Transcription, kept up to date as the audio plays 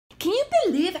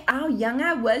believe how young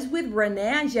I was with Rene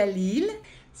Angelil.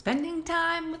 Spending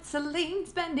time with Celine,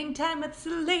 spending time with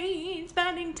Celine,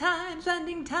 spending time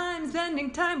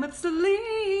with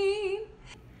Celine.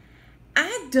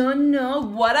 I don't know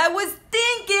what I was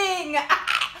thinking.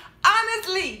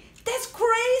 Honestly, that's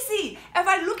crazy. If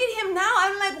I look at him now,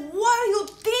 I'm like, what are you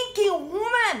thinking,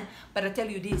 woman? But I tell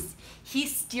you this, he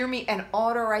steered me in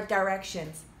all the right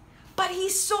directions. But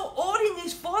he's so old in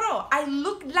this photo. I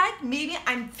look like maybe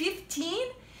I'm 15.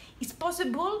 It's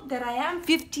possible that I am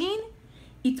 15.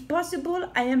 It's possible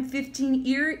I am 15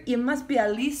 here. It must be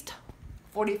at least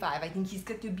 45. I think he's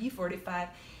got to be 45.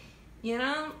 You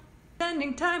know?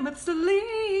 Spending time with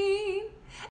Celine.